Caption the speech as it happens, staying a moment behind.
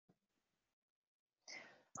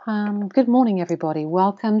Good morning, everybody.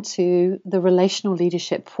 Welcome to the Relational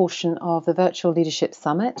Leadership portion of the Virtual Leadership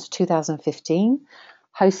Summit 2015,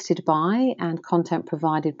 hosted by and content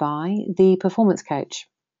provided by the Performance Coach.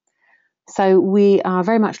 So we are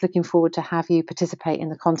very much looking forward to have you participate in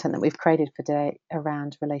the content that we've created for today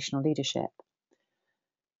around relational leadership.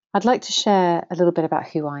 I'd like to share a little bit about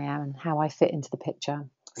who I am and how I fit into the picture.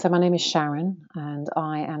 So my name is Sharon, and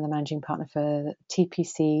I am the managing partner for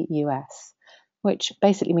TPC US, which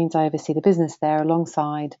basically means I oversee the business there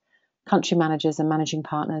alongside country managers and managing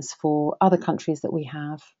partners for other countries that we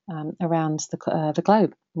have around the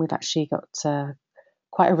globe. We've actually got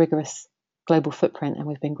quite a rigorous global footprint, and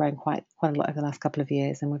we've been growing quite a lot over the last couple of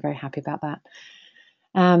years, and we're very happy about that.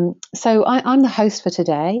 So I'm the host for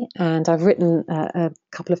today, and I've written a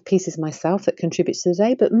couple of pieces myself that contribute to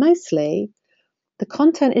today, but mostly the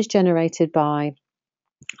content is generated by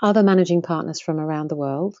other managing partners from around the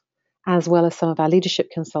world, as well as some of our leadership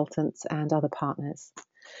consultants and other partners.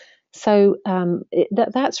 So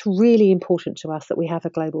that's really important to us, that we have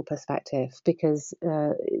a global perspective, because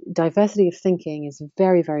diversity of thinking is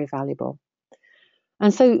very, very valuable.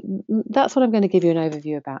 And so that's what I'm going to give you an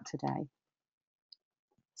overview about today.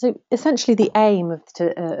 So essentially the aim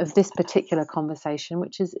of this particular conversation,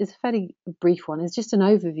 which is a fairly brief one, is just an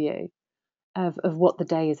overview of what the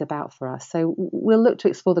day is about for us. So we'll look to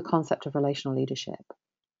explore the concept of relational leadership.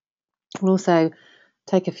 We'll also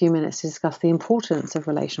take a few minutes to discuss the importance of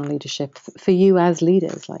relational leadership for you as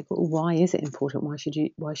leaders. Like, why is it important? Why should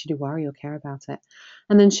you worry or care about it?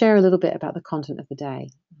 And then share a little bit about the content of the day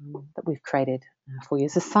that we've created for you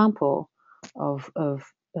as a sample of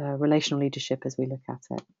relational leadership as we look at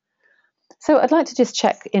it. So I'd like to just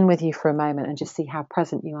check in with you for a moment and just see how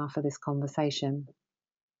present you are for this conversation.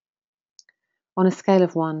 On a scale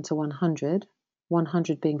of 1 to 100,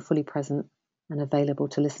 100 being fully present and available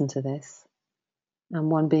to listen to this, and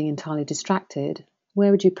 1 being entirely distracted,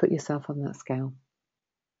 where would you put yourself on that scale?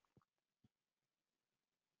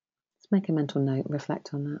 Let's make a mental note,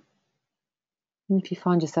 reflect on that. And if you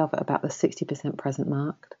find yourself at about the 60% present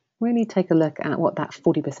mark, really take a look at what that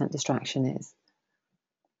 40% distraction is.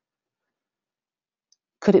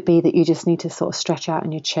 Could it be that you just need to sort of stretch out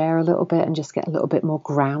in your chair a little bit and just get a little bit more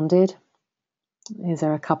grounded? Is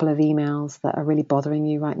there a couple of emails that are really bothering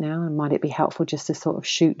you right now? And might it be helpful just to sort of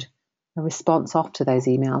shoot a response off to those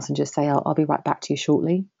emails and just say, I'll be right back to you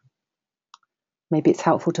shortly? Maybe it's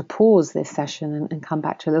helpful to pause this session and come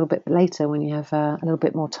back to a little bit later when you have a little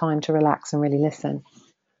bit more time to relax and really listen.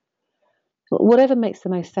 Whatever makes the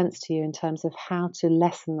most sense to you in terms of how to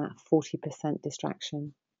lessen that 40%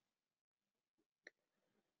 distraction.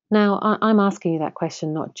 Now, I'm asking you that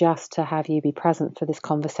question not just to have you be present for this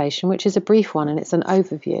conversation, which is a brief one and it's an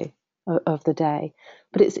overview of the day,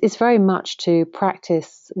 but it's very much to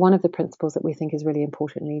practice one of the principles that we think is really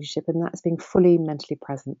important in leadership, and that's being fully mentally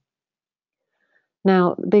present.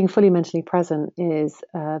 Now, being fully mentally present is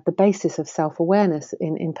the basis of self-awareness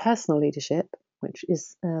in personal leadership, which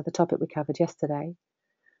is the topic we covered yesterday.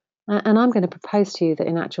 And I'm going to propose to you that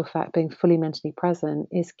in actual fact, being fully mentally present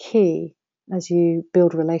is key as you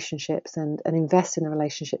build relationships and invest in the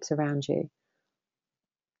relationships around you.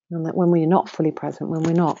 And that when we're not fully present,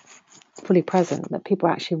 that people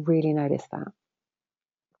actually really notice that.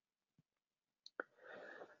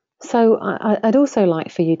 So I'd also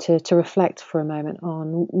like for you to reflect for a moment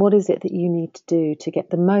on what is it that you need to do to get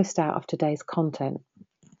the most out of today's content.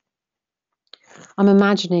 I'm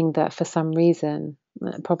imagining that for some reason,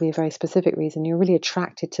 probably a very specific reason, you're really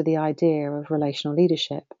attracted to the idea of relational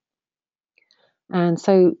leadership. And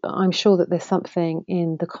so I'm sure that there's something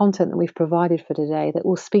in the content that we've provided for today that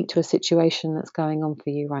will speak to a situation that's going on for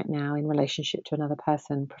you right now in relationship to another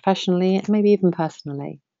person, professionally, and maybe even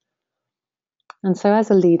personally. And so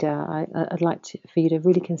as a leader, I'd like for you to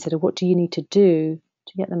really consider, what do you need to do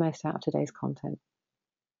to get the most out of today's content?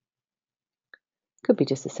 Could be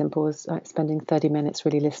just as simple as spending 30 minutes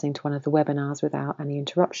really listening to one of the webinars without any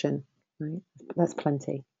interruption, right? That's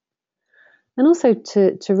plenty. And also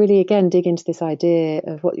to really, again, dig into this idea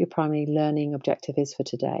of what your primary learning objective is for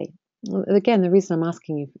today. Again, the reason I'm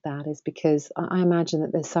asking you that is because I imagine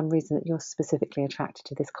that there's some reason that you're specifically attracted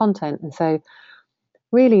to this content. And so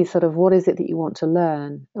really sort of, what is it that you want to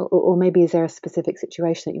learn? Or maybe is there a specific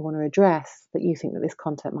situation that you want to address that you think that this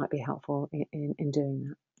content might be helpful in doing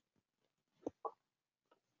that?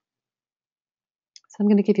 So I'm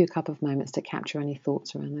going to give you a couple of moments to capture any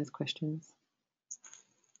thoughts around those questions.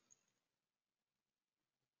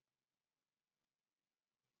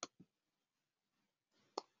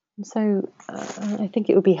 So I think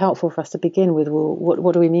it would be helpful for us to begin with, well,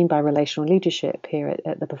 what do we mean by relational leadership here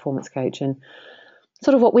at the Performance Coach? And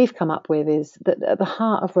sort of what we've come up with is that at the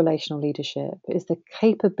heart of relational leadership is the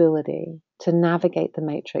capability to navigate the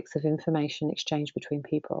matrix of information exchange between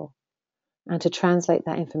people and to translate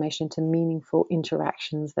that information into meaningful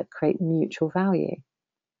interactions that create mutual value.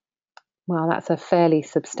 Well, that's a fairly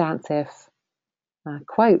substantive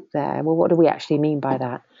quote there. Well, what do we actually mean by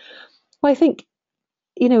that? Well, I think,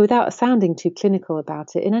 without sounding too clinical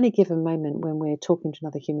about it, in any given moment when we're talking to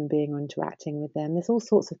another human being or interacting with them, there's all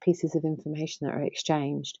sorts of pieces of information that are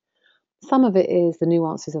exchanged. Some of it is the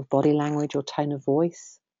nuances of body language or tone of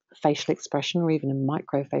voice, facial expression, or even a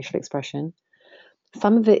micro facial expression.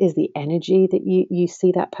 Some of it is the energy that you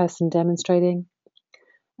see that person demonstrating.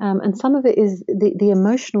 And some of it is the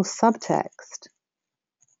emotional subtext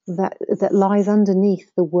that lies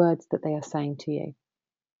underneath the words that they are saying to you.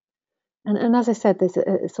 And as I said, there's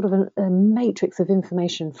a sort of a matrix of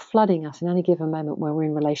information flooding us in any given moment where we're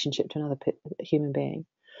in relationship to another human being.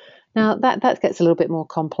 Now, that gets a little bit more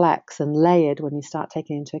complex and layered when you start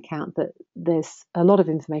taking into account that there's a lot of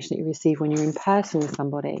information that you receive when you're in person with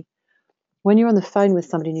somebody. When you're on the phone with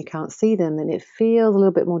somebody and you can't see them, then it feels a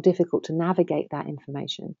little bit more difficult to navigate that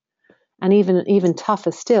information. And even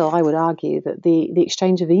tougher still, I would argue that the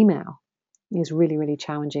exchange of email is really, really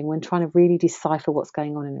challenging when trying to really decipher what's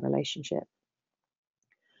going on in a relationship.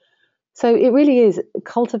 So it really is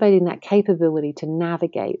cultivating that capability to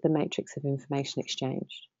navigate the matrix of information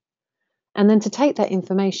exchanged. And then to take that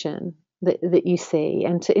information that you see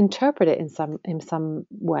and to interpret it in some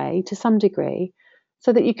way, to some degree,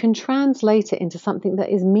 so that you can translate it into something that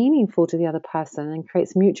is meaningful to the other person and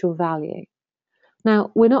creates mutual value.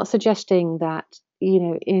 Now, we're not suggesting that,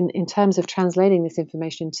 in terms of translating this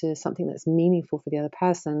information into something that's meaningful for the other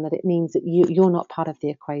person, that it means that you're not part of the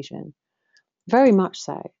equation. Very much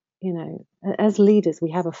so. As leaders,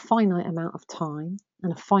 we have a finite amount of time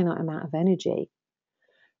and a finite amount of energy.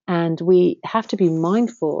 And we have to be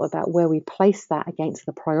mindful about where we place that against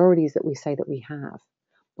the priorities that we say that we have,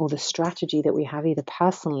 or the strategy that we have either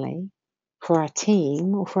personally, for our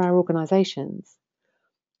team, or for our organizations.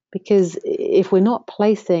 Because if we're not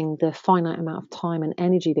placing the finite amount of time and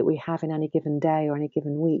energy that we have in any given day or any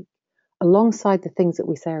given week alongside the things that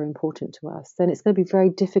we say are important to us, then it's going to be very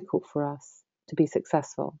difficult for us to be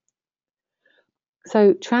successful.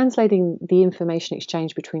 So translating the information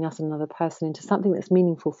exchange between us and another person into something that's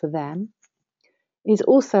meaningful for them is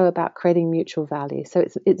also about creating mutual value. So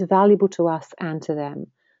it's valuable to us and to them.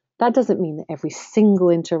 That doesn't mean that every single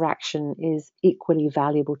interaction is equally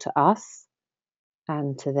valuable to us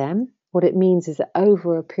and to them. What it means is that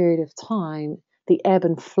over a period of time, the ebb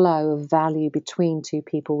and flow of value between two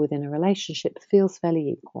people within a relationship feels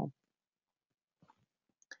fairly equal.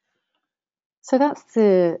 So that's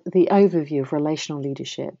the overview of relational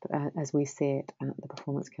leadership as we see it at the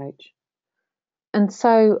Performance Coach. And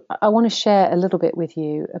so I want to share a little bit with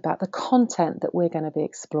you about the content that we're going to be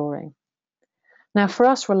exploring. Now, for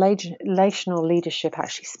us, relational leadership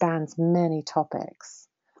actually spans many topics.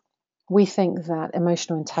 We think that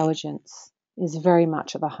emotional intelligence is very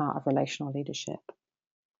much at the heart of relational leadership.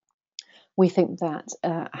 We think that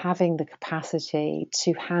having the capacity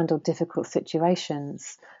to handle difficult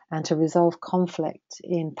situations and to resolve conflict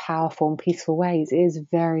in powerful and peaceful ways is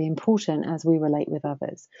very important as we relate with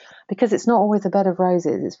others, because it's not always a bed of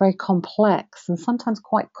roses. It's very complex and sometimes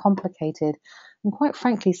quite complicated and, quite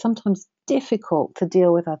frankly, sometimes difficult to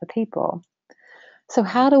deal with other people. So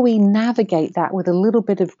how do we navigate that with a little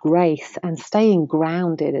bit of grace and staying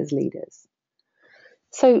grounded as leaders?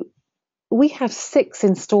 So we have 6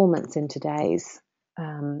 installments in today's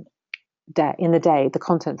the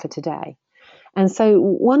content for today. And so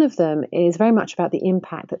one of them is very much about the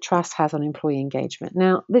impact that trust has on employee engagement.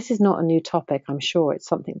 Now, this is not a new topic, I'm sure. It's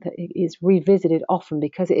something that is revisited often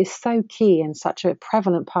because it is so key and such a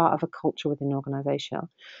prevalent part of a culture within an organisation.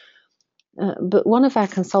 But one of our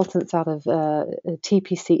consultants out of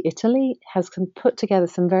TPC Italy has put together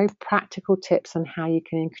some very practical tips on how you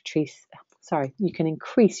can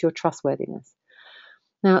increase your trustworthiness.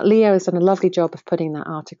 Now, Leo has done a lovely job of putting that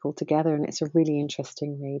article together, and it's a really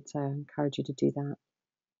interesting read, so I encourage you to do that.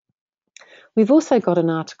 We've also got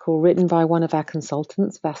an article written by one of our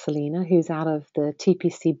consultants, Vasilina, who's out of the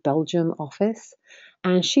TPC Belgium office,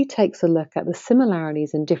 and she takes a look at the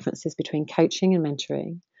similarities and differences between coaching and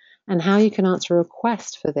mentoring, and how you can answer a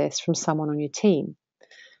request for this from someone on your team.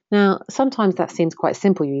 Now, sometimes that seems quite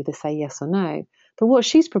simple. You either say yes or no. But what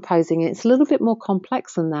she's proposing, it's a little bit more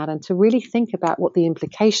complex than that, and to really think about what the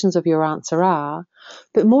implications of your answer are.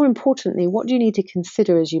 But more importantly, what do you need to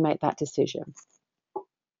consider as you make that decision?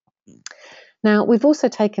 Now, we've also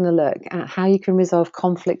taken a look at how you can resolve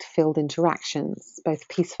conflict-filled interactions, both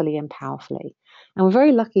peacefully and powerfully. And we're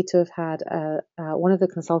very lucky to have had one of the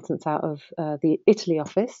consultants out of the Italy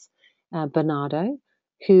office, Bernardo,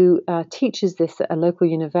 who teaches this at a local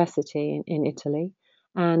university in Italy.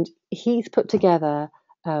 And he's put together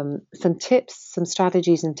some tips, some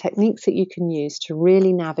strategies and techniques that you can use to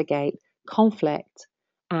really navigate conflict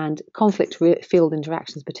and conflict-filled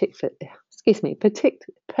interactions,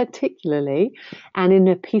 particularly, and in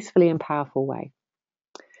a peacefully and powerful way.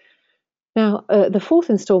 Now, the fourth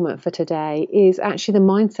installment for today is actually the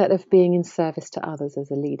mindset of being in service to others as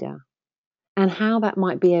a leader, and how that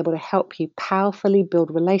might be able to help you powerfully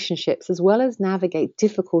build relationships as well as navigate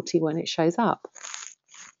difficulty when it shows up.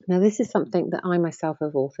 Now, this is something that I myself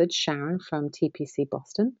have authored, Sharon from TPC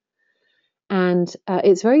Boston, and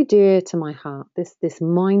it's very dear to my heart, this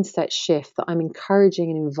mindset shift that I'm encouraging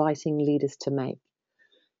and inviting leaders to make.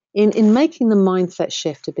 In making the mindset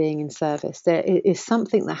shift to being in service, there is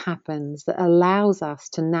something that happens that allows us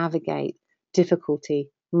to navigate difficulty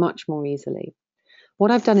much more easily.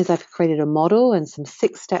 What I've done is I've created a model and some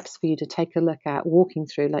 6 steps for you to take a look at walking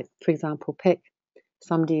through. Like, for example, pick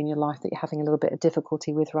somebody in your life that you're having a little bit of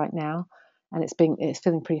difficulty with right now, and it's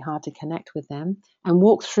feeling pretty hard to connect with them, and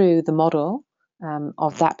walk through the model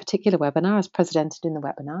of that particular webinar as presented in the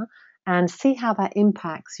webinar, and see how that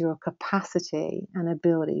impacts your capacity and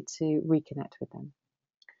ability to reconnect with them.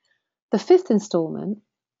 The 5th installment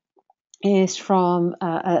is from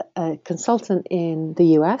a consultant in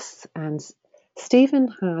the US, and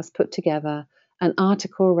Stephen has put together an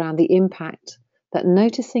article around the impact that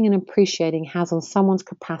noticing and appreciating has on someone's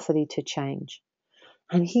capacity to change.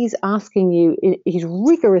 And he's asking you, he's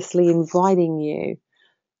rigorously inviting you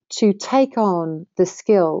to take on the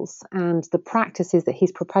skills and the practices that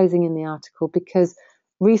he's proposing in the article, because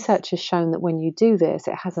research has shown that when you do this,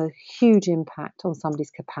 it has a huge impact on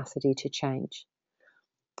somebody's capacity to change.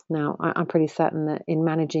 Now, I'm pretty certain that in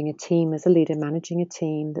managing a team, as a leader managing a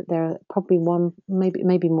team, that there are probably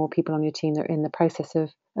maybe more people on your team that are in the process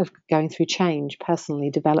of going through change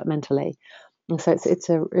personally, developmentally. And so it's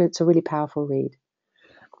a really powerful read.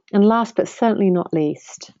 And last but certainly not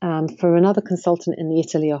least, for another consultant in the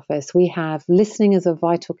Italy office, we have listening as a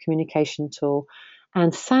vital communication tool.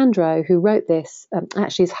 And Sandro, who wrote this,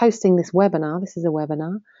 actually is hosting this webinar. This is a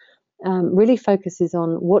webinar, really focuses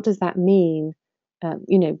on what does that mean,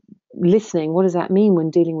 listening, what does that mean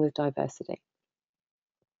when dealing with diversity?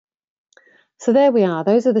 So there we are.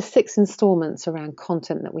 Those are the 6 installments around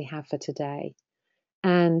content that we have for today.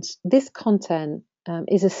 And this content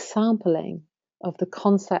is a sampling of the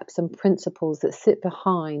concepts and principles that sit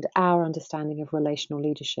behind our understanding of relational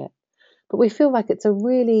leadership. But we feel like it's a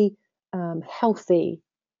really healthy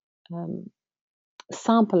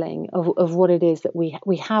sampling of what it is that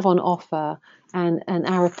we have on offer, and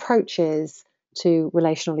our approaches to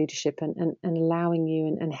relational leadership, and allowing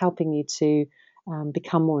you and helping you to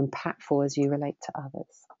become more impactful as you relate to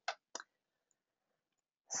others.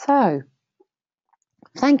 So,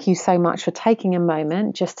 thank you so much for taking a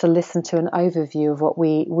moment just to listen to an overview of what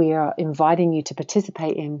we are inviting you to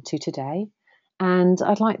participate into today. And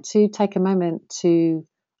I'd like to take a moment to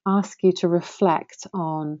ask you to reflect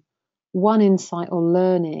on one insight or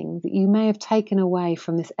learning that you may have taken away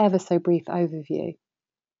from this ever so brief overview.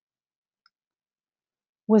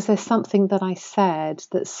 Was there something that I said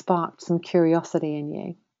that sparked some curiosity in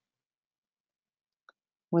you?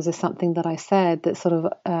 Was there something that I said that sort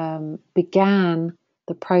of began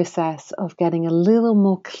the process of getting a little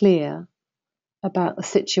more clear about the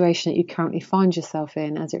situation that you currently find yourself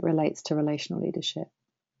in as it relates to relational leadership?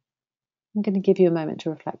 I'm going to give you a moment to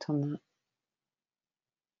reflect on that.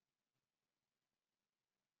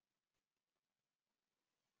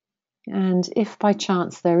 And if by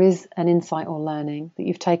chance there is an insight or learning that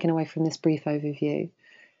you've taken away from this brief overview,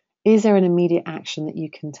 is there an immediate action that you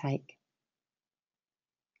can take?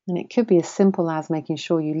 And it could be as simple as making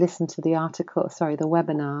sure you listen to the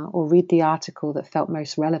webinar, or read the article that felt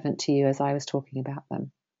most relevant to you as I was talking about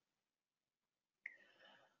them.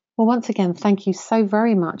 Well, once again, thank you so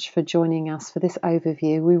very much for joining us for this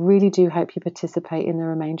overview. We really do hope you participate in the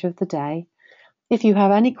remainder of the day. If you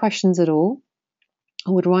have any questions at all,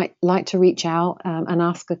 or would like to reach out and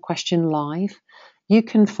ask a question live, you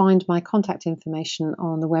can find my contact information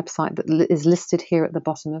on the website that is listed here at the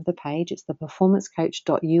bottom of the page. It's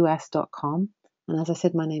theperformancecoach.us.com. And as I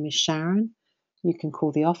said, my name is Sharon. You can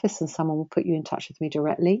call the office and someone will put you in touch with me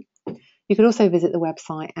directly. You could also visit the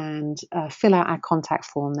website and fill out our contact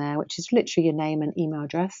form there, which is literally your name and email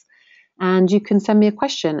address. And you can send me a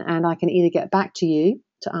question and I can either get back to you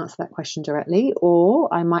to answer that question directly,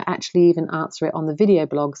 or I might actually even answer it on the video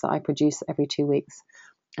blogs that I produce every 2 weeks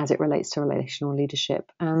as it relates to relational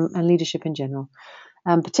leadership and leadership in general.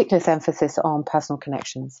 particular emphasis on personal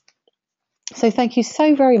connections. So thank you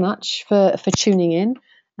so very much for tuning in,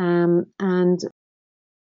 and